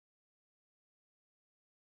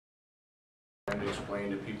Trying to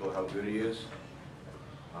explain to people how good he is.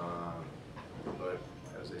 But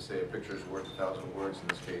as they say, a picture is worth 1,000 words. In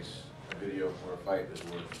this case, a video or a fight is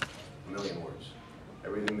worth 1,000,000 words.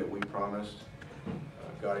 Everything that we promised,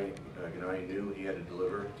 Giennadij knew he had to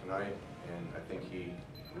deliver tonight, and I think he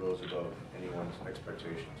rose above anyone's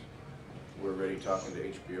expectations. We're already talking to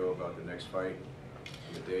HBO about the next fight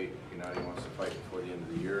and the date. Giennadij wants to fight before the end of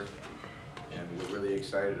the year, and we're really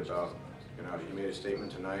excited about Giennadij. He made a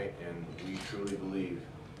statement tonight, and we truly believe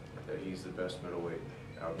that he's the best middleweight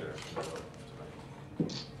out there tonight.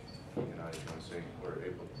 Giennadij, you want to say, or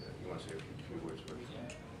April, you want to say a few words first?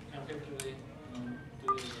 Yeah, I'm here today to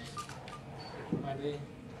my day,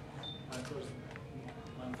 my first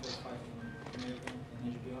fight in America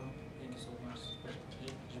in HBO. Thank you so much,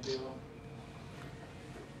 HBO.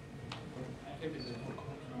 I'm happy today.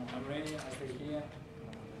 I'm ready. I stay here.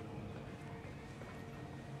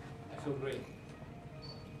 I feel great.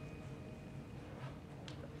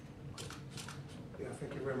 Yeah,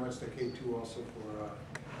 thank you very much to K2 also for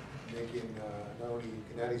making not only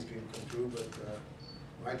Giennadij's dream come true, but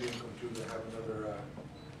my dream come true to have another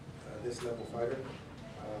this level fighter.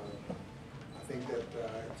 I think that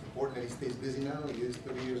it's important that he stays busy now. He is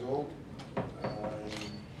 30 years old. And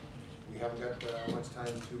we haven't got much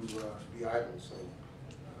time to be idle, so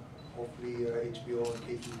hopefully HBO and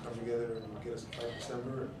K2 come together and get us a fight in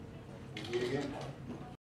December, and we'll do it again.